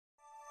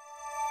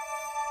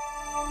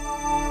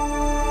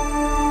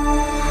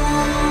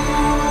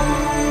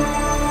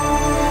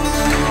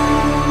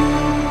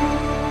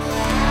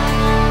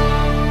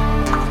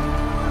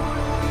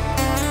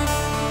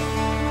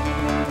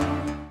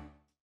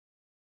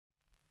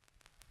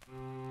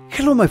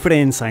Hello my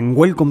friends and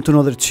welcome to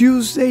another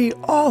Tuesday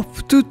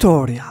of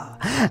tutorial.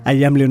 I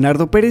am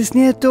Leonardo Perez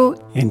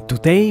Nieto and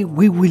today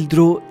we will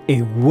draw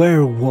a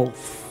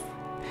werewolf.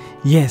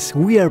 Yes,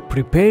 we are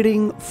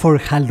preparing for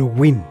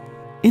Halloween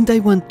and I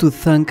want to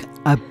thank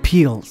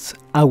Appeals,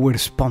 our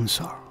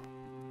sponsor.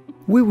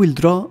 We will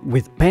draw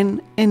with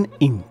pen and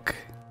ink.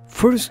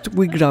 First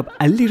we grab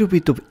a little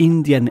bit of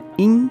Indian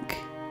ink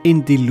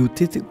and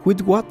dilute it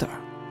with water.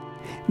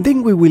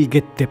 Then we will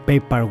get the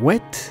paper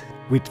wet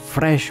with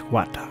fresh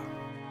water.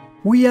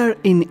 We are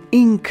in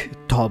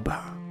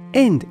Inktober,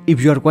 and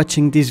if you are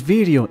watching this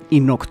video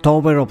in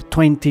October of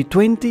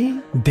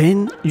 2020,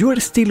 then you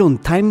are still on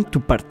time to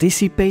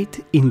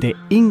participate in the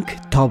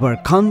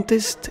Inktober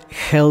contest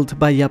held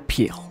by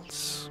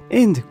Appeals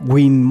and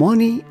win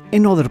money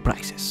and other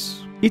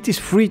prizes. It is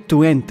free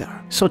to enter,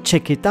 so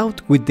check it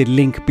out with the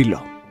link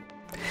below.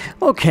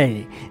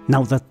 Okay,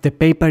 now that the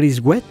paper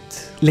is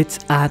wet, let's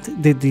add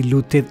the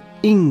diluted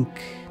ink,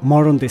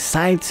 more on the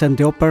sides and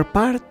the upper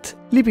part,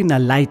 leaving a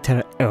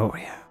lighter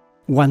area.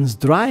 Once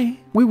dry,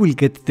 we will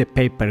get the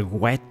paper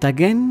wet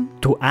again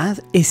to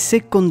add a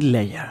second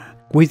layer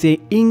with the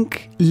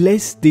ink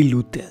less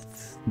diluted,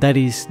 that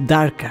is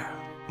darker.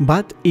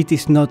 But it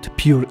is not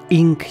pure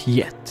ink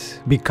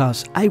yet,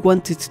 because I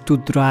want it to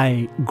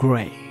dry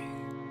gray.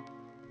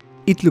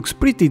 It looks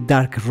pretty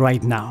dark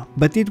right now,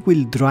 but it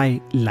will dry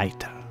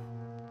lighter.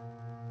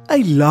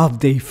 I love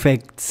the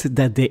effects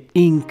that the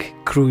ink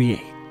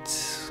creates.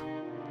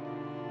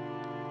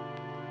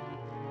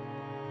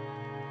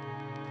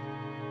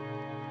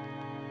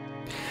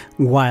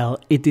 While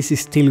it is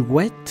still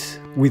wet,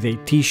 with a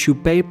tissue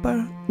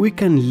paper, we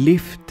can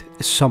lift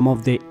some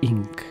of the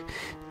ink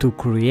to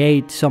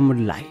create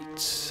some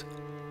lights,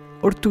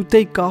 or to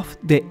take off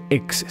the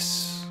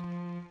excess.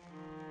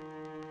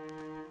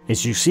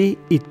 As you see,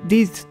 it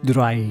did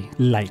dry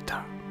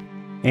lighter.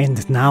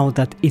 And now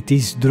that it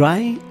is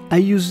dry, I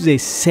use the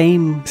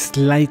same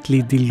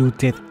slightly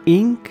diluted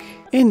ink,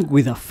 and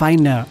with a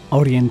finer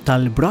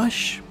oriental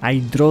brush, I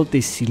draw the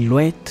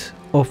silhouette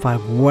of a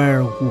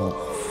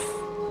werewolf.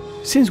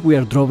 Since we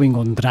are drawing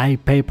on dry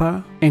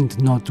paper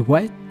and not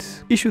wet,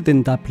 it should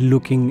end up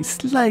looking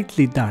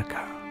slightly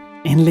darker.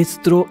 And let's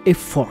draw a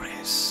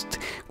forest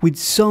with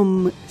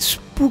some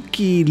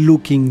spooky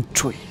looking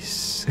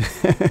trees.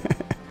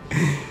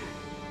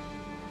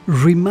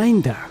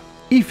 Reminder,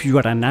 if you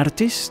are an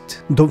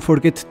artist, don't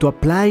forget to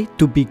apply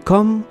to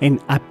become an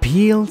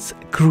Appeals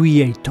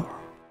creator.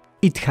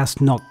 It has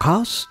no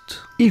cost.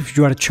 If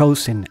you are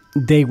chosen,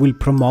 they will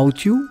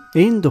promote you,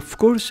 and of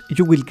course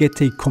you will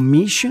get a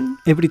commission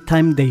every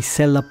time they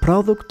sell a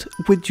product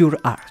with your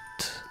art.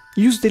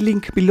 Use the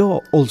link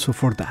below also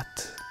for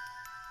that.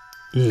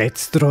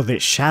 Let's draw the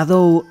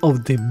shadow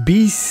of the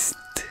beast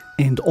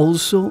and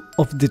also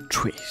of the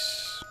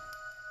trees.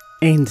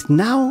 And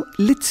now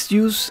let's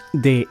use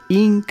the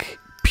ink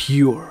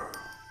pure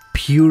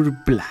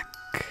black,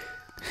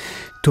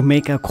 to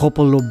make a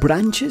couple of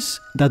branches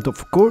that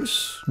of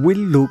course will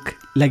look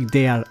like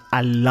they are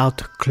a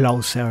lot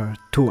closer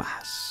to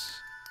us.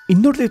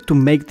 In order to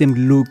make them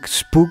look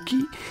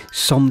spooky,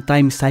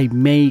 sometimes I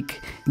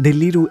make the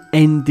little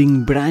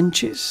ending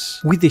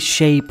branches with the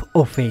shape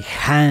of a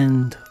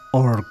hand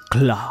or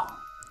claw.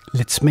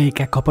 Let's make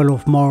a couple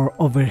of more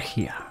over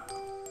here.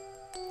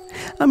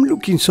 I'm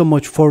looking so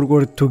much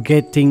forward to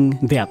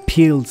getting the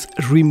Appeals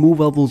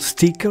removable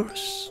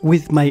stickers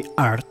with my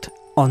art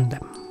on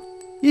them.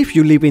 If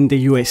you live in the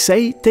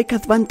USA, take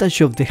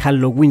advantage of the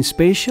Halloween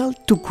special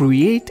to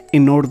create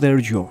and order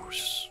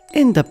yours.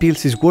 And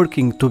Appeals is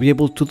working to be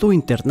able to do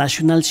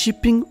international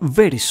shipping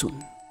very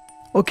soon.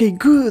 Okay,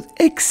 good,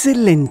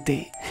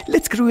 excelente.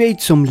 Let's create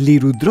some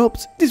little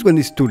drops. This one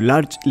is too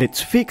large,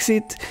 let's fix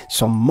it.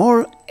 Some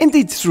more, and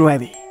it's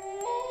ready.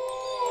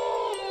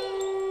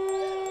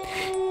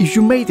 If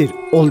you made it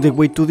all the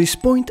way to this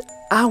point,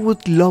 I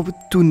would love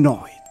to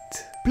know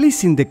it.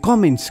 Please in the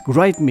comments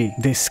write me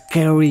the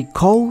scary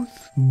code.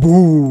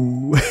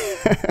 Boo!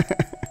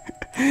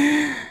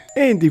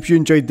 And if you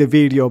enjoyed the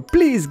video,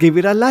 please give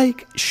it a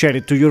like, share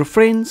it to your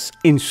friends,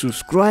 and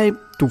subscribe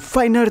to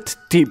Fine Art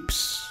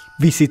Tips.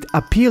 Visit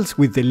Appeals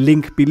with the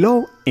link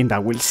below, and I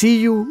will see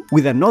you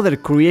with another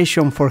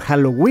creation for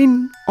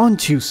Halloween on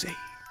Tuesday.